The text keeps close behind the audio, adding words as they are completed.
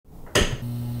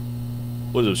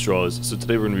What's up, Straws? So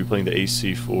today we're going to be playing the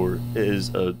A.C.IV. It is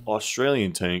an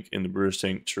Australian tank in the British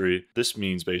tank tree. This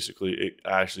means basically it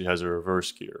actually has a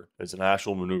reverse gear. It's an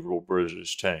actual maneuverable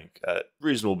British tank at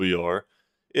reasonable BR.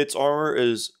 Its armor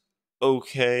is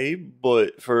okay,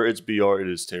 but for its BR it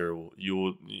is terrible.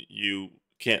 You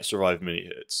can't survive many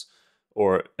hits.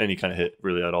 Or any kind of hit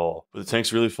really at all. But the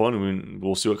tank's really fun. I mean,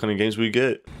 we'll see what kind of games we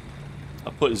get.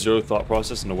 I put zero thought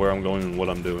process into where I'm going and what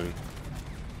I'm doing.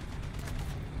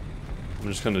 I'm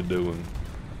just kind of doing.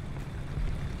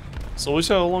 So we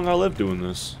see how long I live doing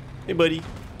this. Hey, buddy.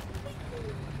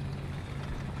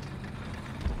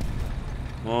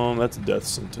 That's a death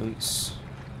sentence.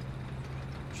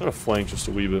 Try to flank just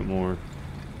a wee bit more.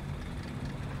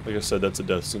 Like I said, that's a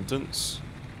death sentence.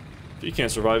 If you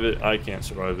can't survive it, I can't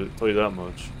survive it. I'll tell you that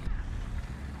much.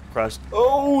 Crashed.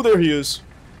 Oh, there he is.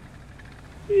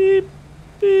 Beep,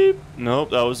 beep. Nope,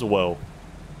 that was a well.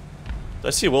 Did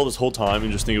I see a well this whole time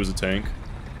and just think it was a tank?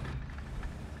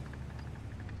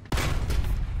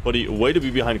 Buddy, way to be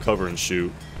behind cover and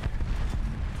shoot.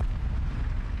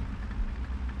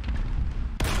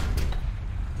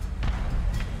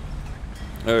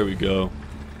 There we go.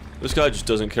 This guy just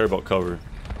doesn't care about cover.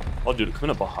 Oh, dude, coming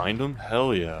up behind him?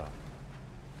 Hell yeah.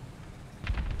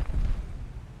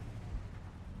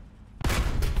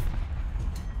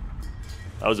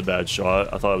 That was a bad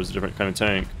shot. I thought it was a different kind of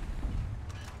tank.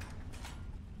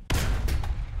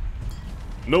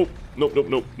 Nope. Nope, nope,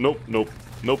 nope, nope, nope.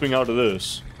 Noping out of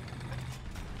this.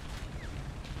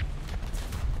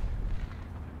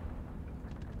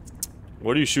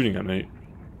 What are you shooting at, mate?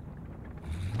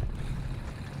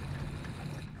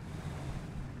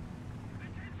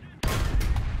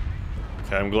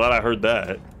 Okay, I'm glad I heard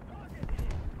that.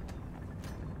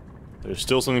 There's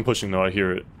still something pushing though, I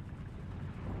hear it.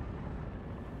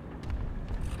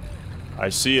 I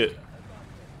see it.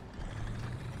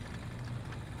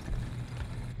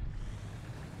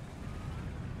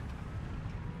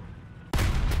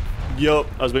 Yup,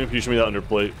 I was waiting for you to show me that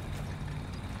underplate.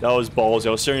 That was ballsy. I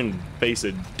was staring in the face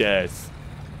of death.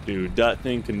 Dude, that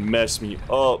thing can mess me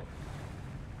up.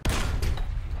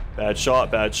 Bad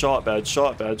shot, bad shot, bad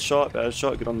shot, bad shot, bad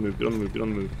shot. Get on the move, get on the move, get on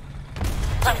the move.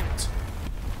 Damn it.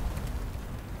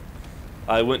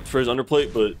 I went for his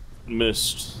underplate, but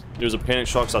missed. It was a panic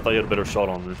shot because I thought he had a better shot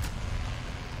on me.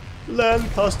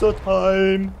 Lancaster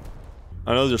time!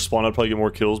 I know there's spawn, I'd probably get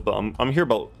more kills, but I'm here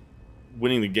about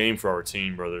winning the game for our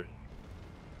team, brother.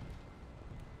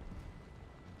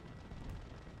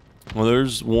 Well,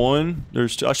 there's one.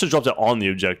 There's two. I should have dropped that on the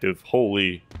objective.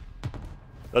 Holy.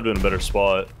 That'd been a better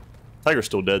spot. Tiger's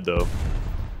still dead, though.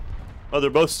 Oh, they're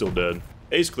both still dead.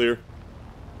 A's clear.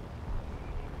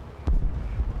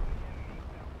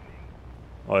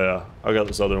 Oh, yeah. I got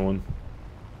this other one.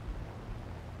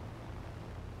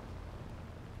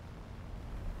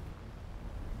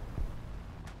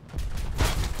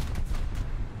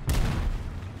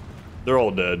 They're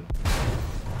all dead.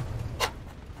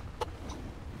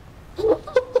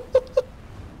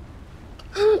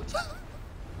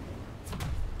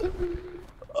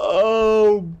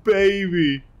 Oh,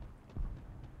 baby.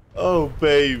 Oh,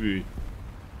 baby.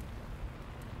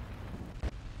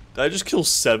 Did I just kill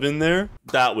 7 there?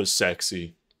 That was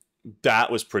sexy.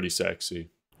 That was pretty sexy.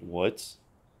 What?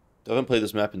 I haven't played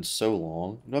this map in so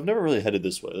long. No, I've never really headed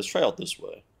this way. Let's try out this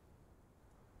way.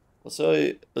 Let's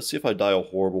see if I die a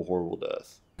horrible, horrible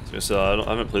death. So I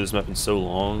haven't played this map in so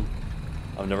long.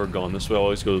 I've never gone this way. I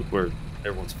always go where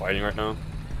everyone's fighting right now.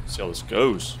 Let's see how this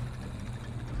goes.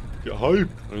 Get hype.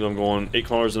 I'm going 8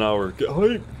 kilometers an hour. Get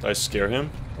hype. Did I scare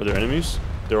him? Are there enemies?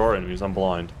 There are enemies. I'm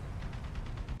blind.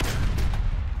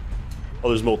 Oh,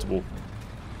 there's multiple.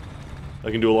 I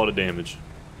can do a lot of damage.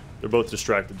 They're both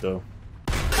distracted though.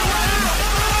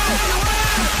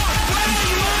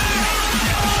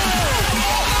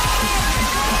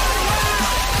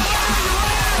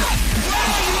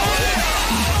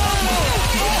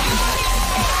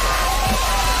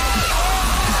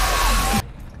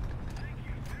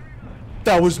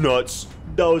 That was nuts.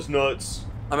 That was nuts.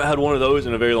 I haven't had one of those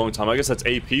in a very long time. I guess that's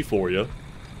AP for you.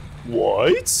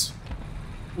 What?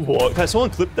 What? Can someone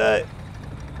clip that?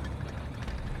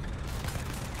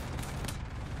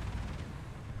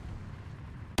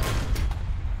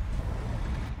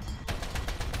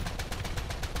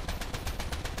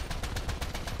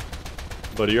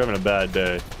 Buddy, you're having a bad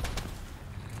day.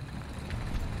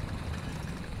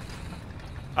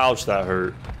 Ouch, that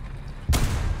hurt.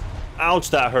 Ouch,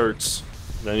 that hurts.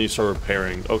 Then you start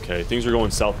repairing. Okay, things are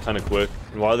going south kind of quick.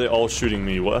 Why are they all shooting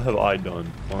me? What have I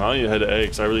done? Well, now I need to head to A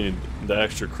because I really need the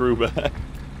extra crew back.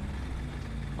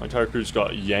 My entire crew just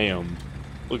got yammed.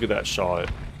 Look at that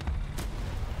shot.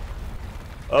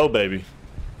 Oh, baby.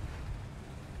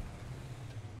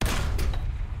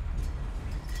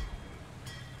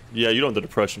 Yeah, you don't have the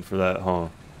depression for that, huh?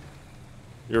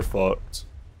 You're fucked.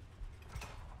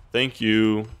 Thank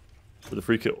you for the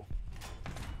free kill.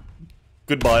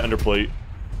 Goodbye, underplate.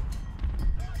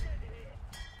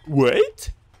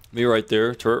 Wait? Me right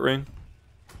there, turret ring.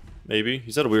 Maybe.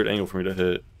 He's at a weird angle for me to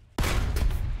hit.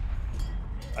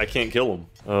 I can't kill him.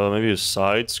 Maybe his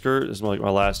side skirt is like my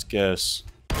last guess.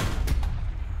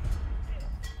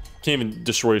 Can't even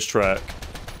destroy his track.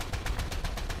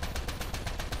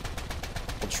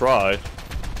 I'll try.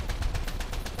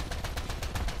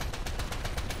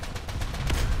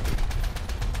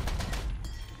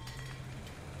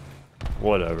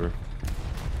 Whatever.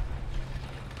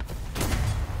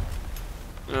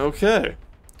 Okay.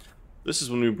 This is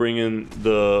when we bring in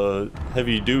the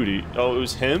heavy duty. Oh, it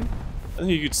was him? I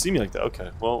think you could see me like that.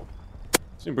 Okay, well.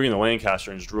 So we bring in the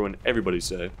Lancaster and just ruin everybody's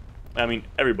day. I mean,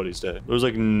 everybody's day. There's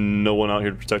like no one out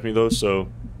here to protect me though, so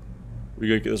we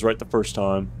gotta get this right the first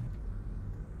time.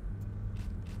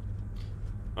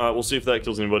 Alright, we'll see if that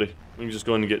kills anybody. We can just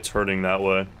go ahead and get turning that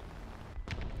way.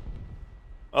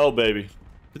 Oh, baby.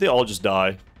 Did they all just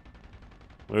die?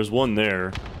 There's one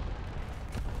there.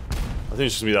 I think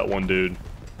it's just gonna be that one dude.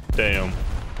 Damn.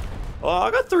 Oh,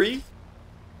 I got 3.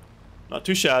 Not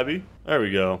too shabby. There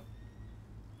we go.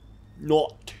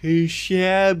 Not too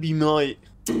shabby, mate.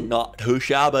 Not too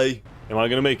shabby. Am I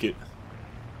gonna make it?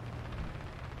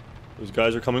 Those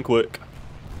guys are coming quick.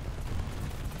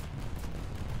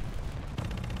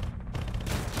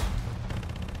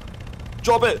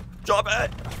 Drop it! Drop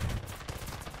it!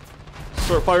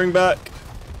 Start firing back.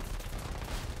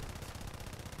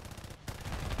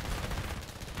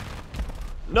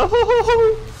 No!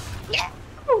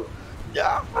 No!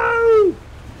 No!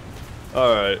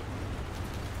 Alright.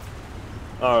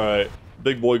 Alright.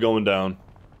 Big boy going down.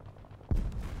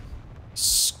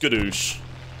 Skadoosh.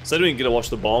 Said we didn't get to watch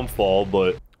the bomb fall,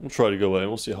 but we'll try to go A.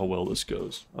 We'll see how well this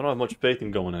goes. I don't have much faith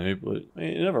in going A, but I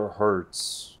mean, it never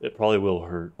hurts. It probably will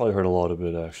hurt. Probably hurt a lot of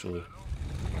it, actually.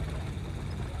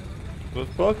 But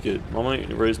fuck it. Mama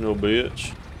ain't raised no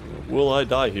bitch. Will I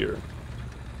die here?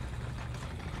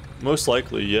 Most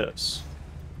likely, yes.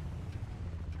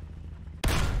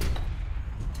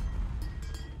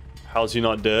 How's he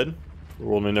not dead? The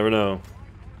world may never know.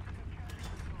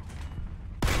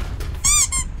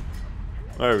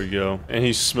 There we go. And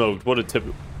he's smoked. What a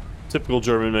typical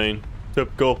German main.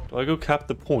 Typical. Do I go cap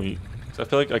the point? 'Cause I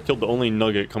feel like I killed the only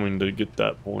nugget coming to get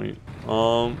that point.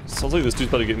 Sounds like this dude's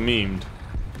about to get memed.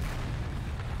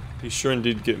 He sure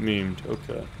indeed get memed.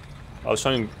 Okay. I was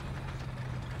trying to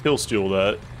kill steal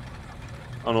that.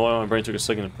 I don't know why my brain took a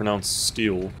second to pronounce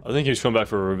steal. I think he was coming back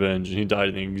for revenge and he died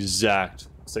in the exact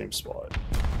same spot.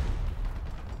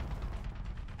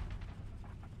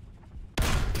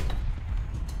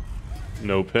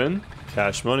 No pin.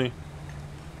 Cash money.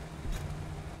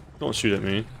 Don't shoot at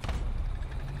me.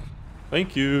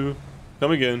 Thank you.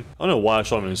 Come again. I don't know why I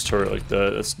shot him in his turret like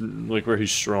that. That's like where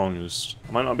he's strongest.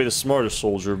 I might not be the smartest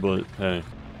soldier, but hey.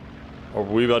 Are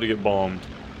we about to get bombed?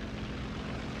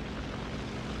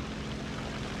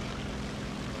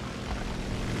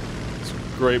 It's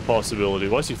a great possibility.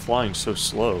 Why is he flying so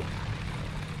slow?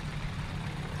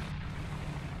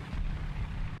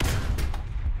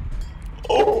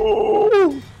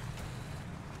 Oh!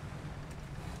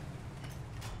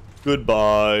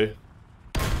 Goodbye.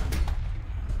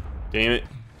 Damn it.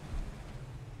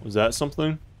 Was that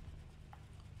something?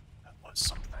 That was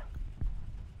something.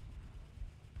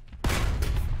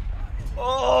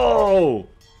 Oh!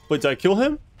 Wait, did I kill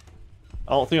him?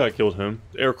 I don't think I killed him.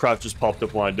 The aircraft just popped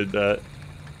up when I did that.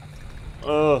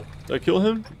 Did I kill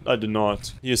him? I did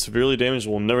not. He is severely damaged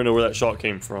and we'll never know where that shot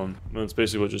came from. And that's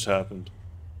basically what just happened.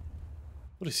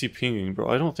 What is he pinging, bro?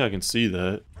 I don't think I can see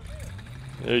that.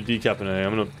 They're decapping A.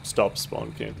 I'm gonna stop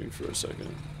spawn camping for a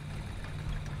second.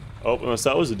 Oh, unless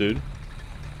that was a dude. Of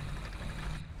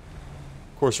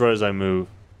course, right as I move.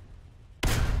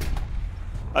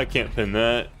 I can't pin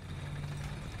that.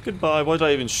 Goodbye. Why did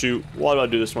I even shoot? Why did I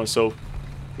do this to myself?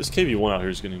 This KV-1 out here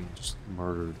is getting just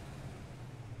murdered.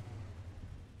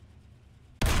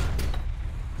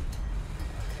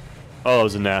 Oh, that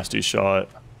was a nasty shot.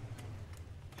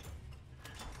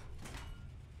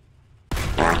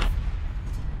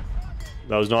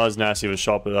 That was not as nasty of a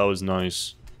shot, but that was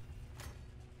nice.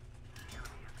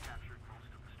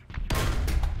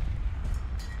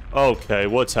 Okay,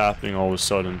 what's happening all of a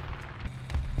sudden?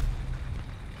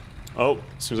 Oh,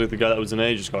 seems like the guy that was in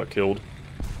A just got killed.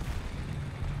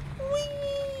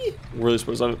 Whee! I'm really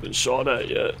surprised I haven't been shot at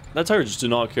yet. That tiger just did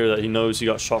not care that he knows he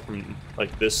got shot from,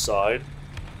 like, this side.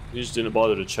 He just didn't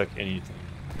bother to check anything.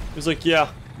 He was like, yeah,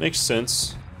 makes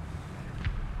sense.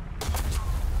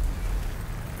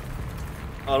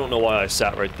 I don't know why I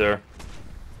sat right there.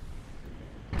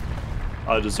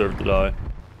 I deserve to die.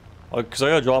 Because I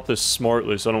gotta drop this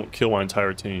smartly so I don't kill my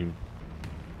entire team.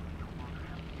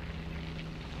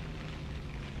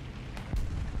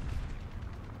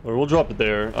 Or we'll drop it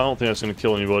there. I don't think that's gonna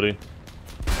kill anybody.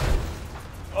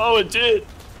 Oh, it did!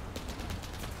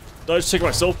 Did I just take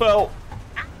myself out?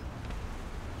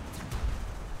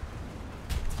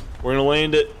 We're gonna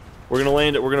land it. We're gonna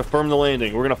land it. We're gonna firm the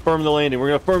landing. We're gonna firm the landing. We're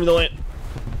gonna firm the land.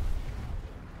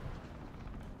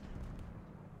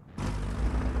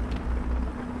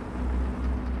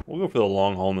 We'll go for the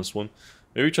long haul on this one.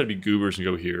 Maybe try to be goobers and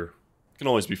go here. It can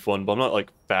always be fun, but I'm not like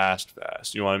fast,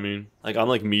 you know what I mean? Like I'm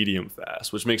like medium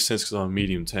fast, which makes sense because I'm a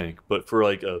medium tank. But for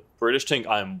like a British tank,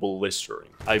 I am blistering.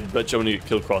 I bet you I'm gonna get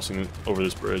killed crossing over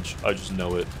this bridge. I just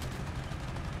know it.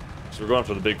 So we're going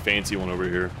for the big fancy one over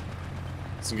here.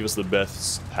 This can give us the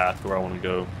best path where I want to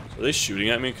go. So are they shooting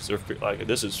at me? Because they're like,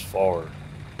 this is far.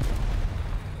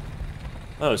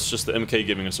 Oh, it's just the MK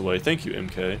giving us away. Thank you,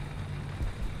 MK.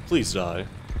 Please die.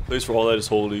 Please, for all that is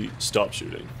holy, stop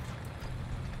shooting.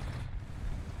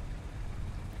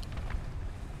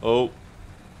 Oh.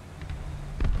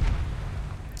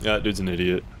 Yeah, that dude's an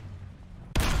idiot.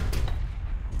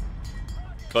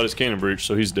 Got his cannon breach,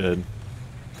 so he's dead.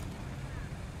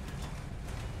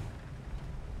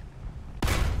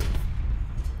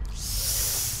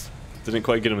 Didn't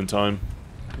quite get him in time.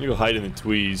 You go hide in the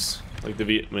tweez, like the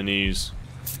Vietnamese.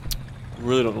 I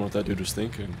really don't know what that dude was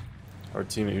thinking. Our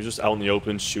teammate, he was just out in the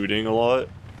open shooting a lot.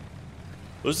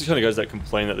 Those are the kind of guys that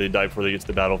complain that they die before they get to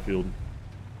the battlefield.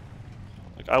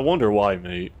 Like, I wonder why,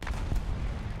 mate.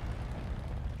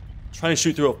 Trying to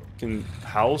shoot through a fucking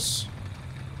house?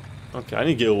 Okay, I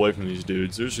need to get away from these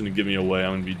dudes. They're just gonna give me away.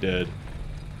 I'm gonna be dead.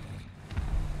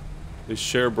 They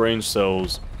share brain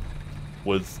cells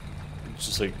with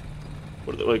just like,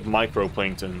 what are they, like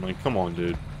microplankton. Like, come on,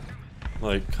 dude.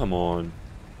 Like, come on.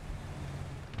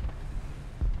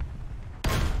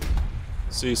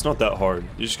 See, it's not that hard.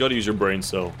 You just gotta use your brain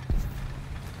cell.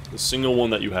 The single one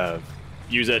that you have.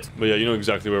 Use it. But yeah, you know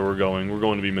exactly where we're going. We're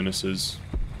going to be menaces.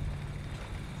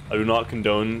 I do not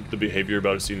condone the behavior you're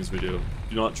about to see in this video.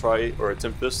 Do not try or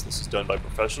attempt this. This is done by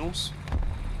professionals.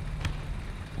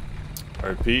 I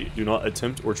repeat, do not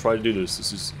attempt or try to do this.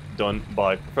 This is done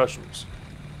by professionals.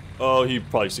 Oh, he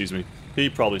probably sees me. He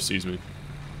probably sees me.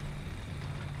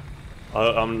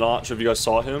 I'm not sure if you guys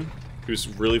saw him. He was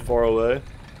really far away.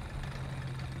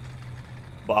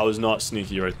 But I was not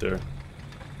sneaky right there.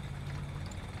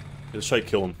 Let's try to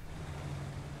kill him.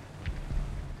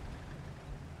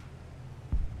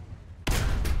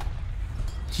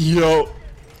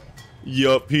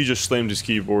 Yup, he just slammed his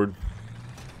keyboard.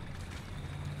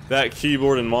 That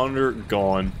keyboard and monitor,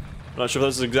 gone. I'm not sure if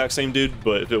that's the exact same dude,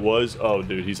 but if it was, oh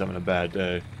dude, he's having a bad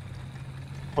day.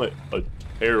 What a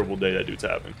terrible day that dude's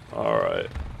having. Alright.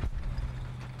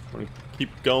 We're gonna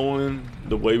keep going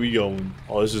the way we going.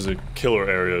 Oh, this is a killer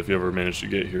area if you ever manage to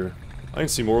get here. I can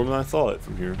see more than I thought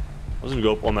from here. I was gonna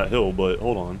go up on that hill, but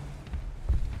hold on.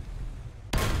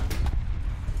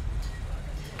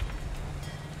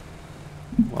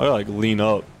 I gotta like lean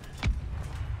up.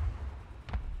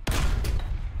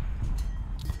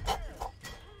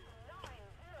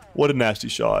 What a nasty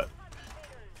shot.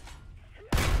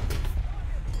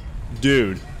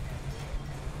 Dude.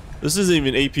 This isn't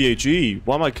even APHE.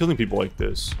 Why am I killing people like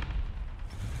this?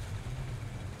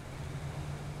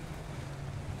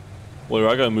 Whatever,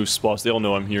 I gotta move spots. They all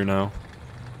know I'm here now.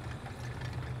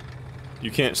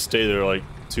 You can't stay there like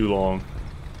too long.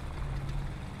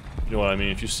 You know what I mean?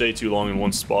 If you stay too long in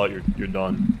one spot, you're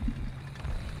done.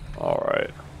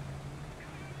 Alright.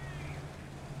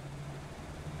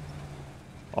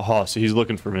 Aha, see, he's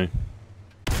looking for me.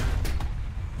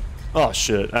 Oh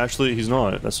shit, actually he's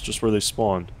not. That's just where they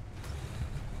spawned.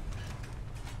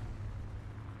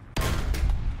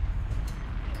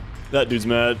 That dude's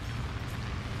mad.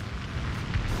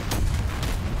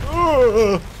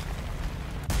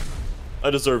 I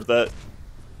deserve that.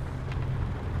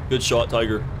 Good shot,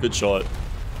 Tiger. Good shot.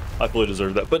 I fully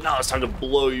deserve that. But now it's time to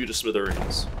blow you to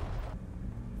smithereens.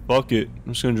 Fuck it.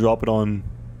 I'm just gonna drop it on.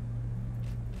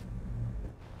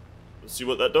 Let's see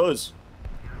what that does.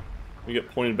 We get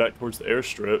pointed back towards the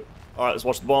airstrip. Alright, let's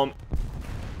watch the bomb.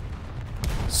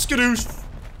 Skadoosh!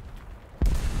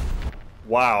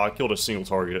 Wow, I killed a single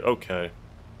target. Okay.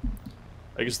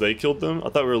 I guess they killed them? I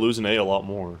thought we were losing A lot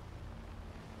more.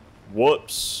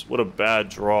 Whoops. What a bad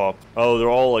drop. Oh, they're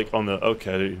all like on the...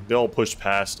 Okay, they all pushed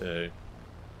past A.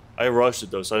 I rushed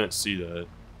it though, so I didn't see that.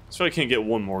 So I can't get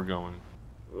one more going.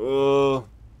 None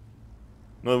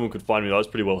of them could find me. That was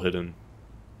pretty well hidden.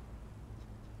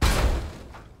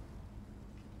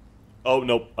 Oh,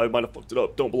 no. I might have fucked it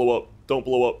up. Don't blow up. Don't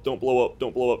blow up. Don't blow up.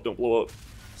 Don't blow up. Don't blow up.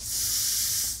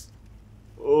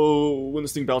 Oh, when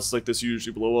this thing bounces like this, you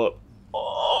usually blow up.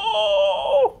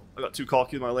 Oh! I got too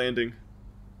cocky with my landing.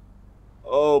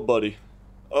 Oh, buddy.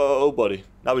 Oh, buddy.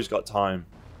 Now we just got time.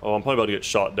 Oh, I'm probably about to get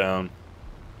shot down.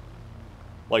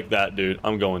 Like that, dude.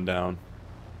 I'm going down.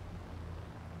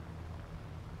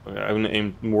 Okay, I'm gonna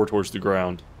aim more towards the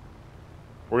ground.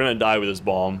 We're gonna die with this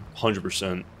bomb.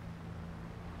 100%.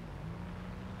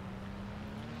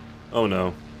 Oh,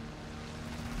 no.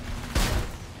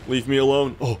 Leave me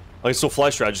alone. Oh, I can still fly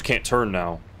straight. I just can't turn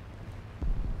now.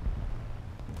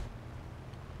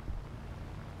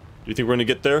 Do you think we're gonna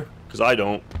get there? Because I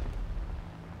don't.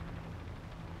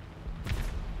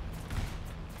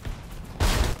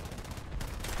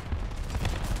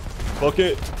 Fuck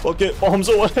it, bombs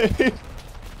away.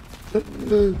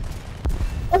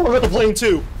 Oh, I got the plane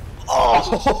too.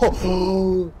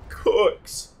 Oh,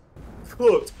 cooked.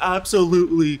 Cooked,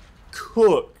 absolutely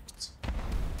cooked.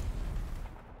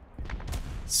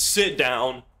 Sit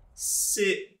down,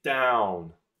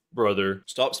 brother.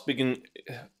 Stop speaking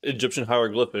Egyptian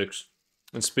hieroglyphics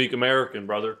and speak American,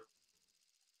 brother.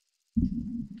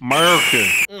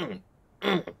 American.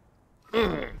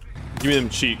 Give me them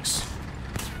cheeks.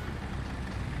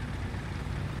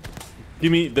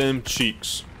 Give me them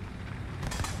cheeks.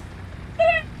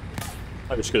 I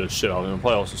just scared the shit out of him. I'm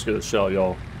probably also scared the shit out of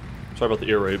y'all. Sorry about the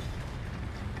ear rape.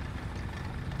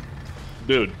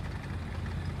 Dude.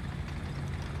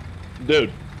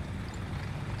 Dude.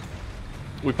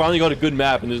 We finally got a good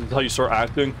map, and this is how you start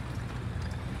acting.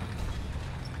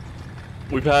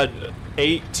 We've had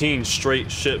 18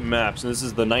 straight shit maps, and this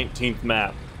is the 19th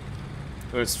map.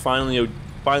 And it's finally a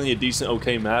decent,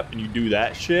 okay map, and you do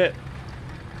that shit.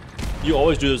 You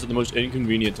always do this at the most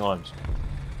inconvenient times.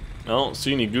 I don't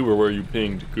see any goober where you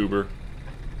pinged, goober.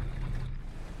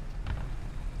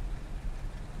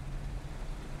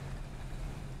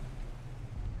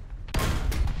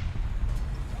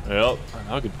 Yep,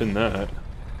 I could pin that.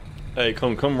 Hey,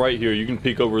 come right here. You can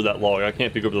peek over that log. I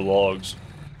can't peek over the logs.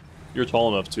 You're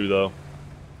tall enough to, though.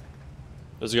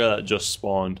 There's a guy that just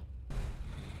spawned.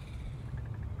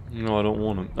 No, I don't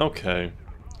want him. Okay.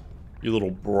 You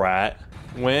little brat.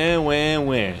 When.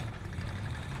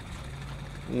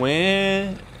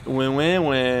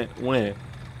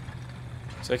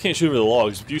 So I can't shoot over the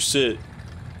logs. If you sit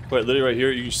literally right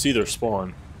here, you can see their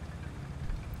spawn.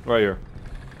 Right here.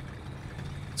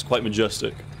 It's quite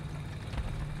majestic.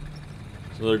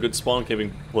 So they're a good spawn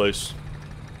camping place.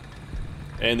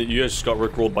 And that you guys just got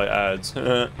rickrolled by ads.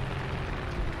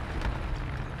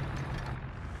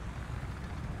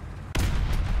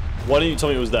 Why didn't you tell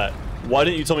me it was that? Why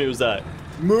didn't you tell me it was that?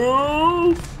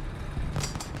 Move!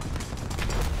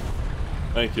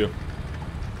 Thank you.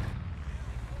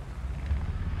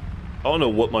 I don't know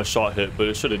what my shot hit, but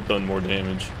it should have done more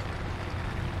damage.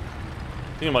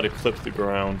 I think I might have clipped the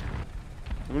ground.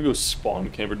 I'm gonna go spawn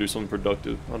camp or do something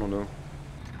productive. I don't know.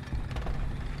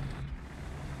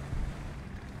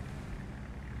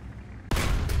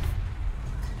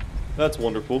 That's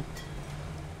wonderful.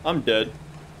 I'm dead.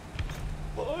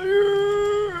 Fire!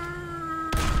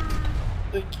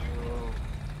 Thank you.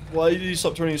 Why did he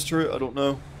stop turning his turret? I don't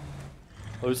know.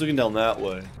 Oh, he's looking down that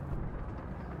way.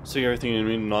 Seeing everything in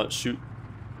me and not shoot.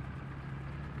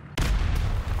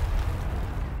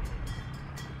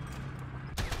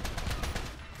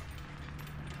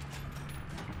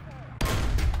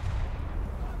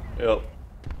 Yep.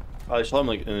 I shot him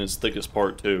like in his thickest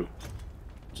part too.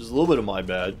 Which is a little bit of my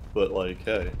bad, but like,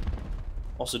 hey.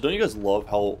 Also, don't you guys love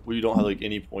how we don't have like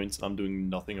any points and I'm doing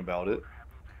nothing about it?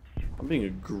 I'm being a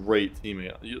great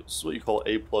teammate. This is what you call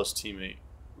A+ teammate.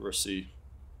 Or a C.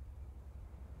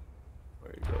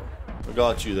 There you go. I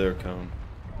got you there, Cone.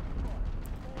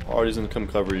 Artie's gonna come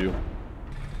cover you.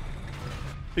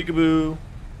 Peekaboo.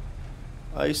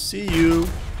 I see you.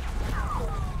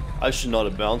 I should not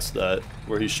have bounced that.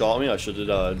 Where he shot me, I should have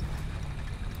died.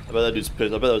 I bet that dude's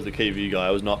pissed. I bet that was the KV guy.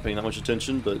 I was not paying that much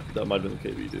attention, but that might have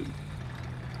been the KV dude.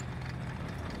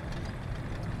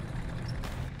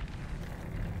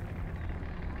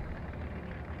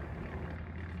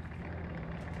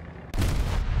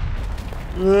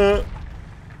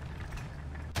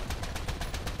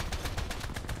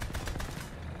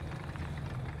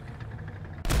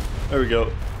 There we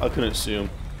go. I couldn't see him.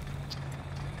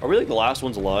 Are we like the last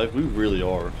ones alive? We really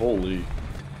are. Holy.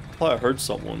 I thought I heard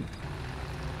someone.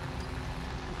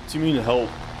 What do you mean help?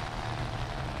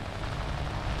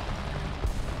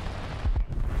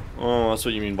 Oh, that's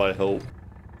what you mean by help.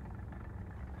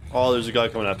 Oh, there's a guy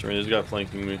coming after me. There's a guy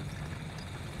flanking me.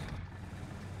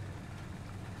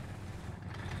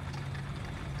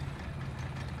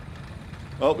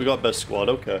 Oh, we got best squad.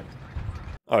 Okay.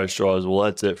 All right, Straws. Well,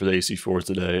 that's it for the AC4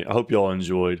 today. I hope y'all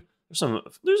enjoyed.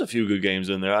 There's a few good games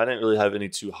in there. I didn't really have any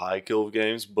too high kill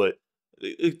games, but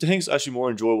Tank's actually more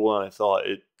enjoyable than I thought.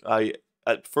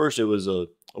 At first it was a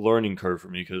learning curve for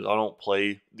me because I don't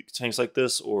play tanks like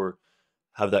this or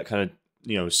have that kind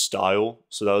of style.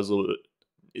 So that was a little bit.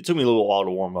 It took me a little while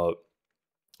to warm up.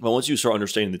 But once you start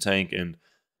understanding the tank and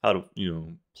how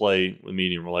to play a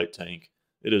medium or light tank,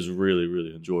 it is really,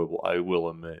 really enjoyable. I will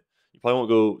admit. You probably won't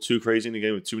go too crazy in the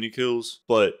game with too many kills,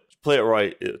 but play it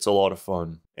right. It's a lot of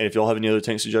fun. And if y'all have any other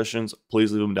tank suggestions,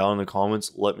 please leave them down in the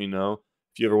comments. Let me know.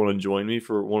 If you ever want to join me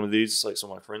for one of these, like some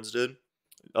of my friends did,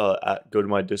 go to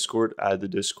my Discord, add the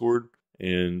Discord,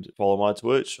 and follow my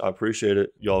Twitch. I appreciate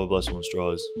it. Y'all have a blessed one,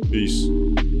 Straws. Peace.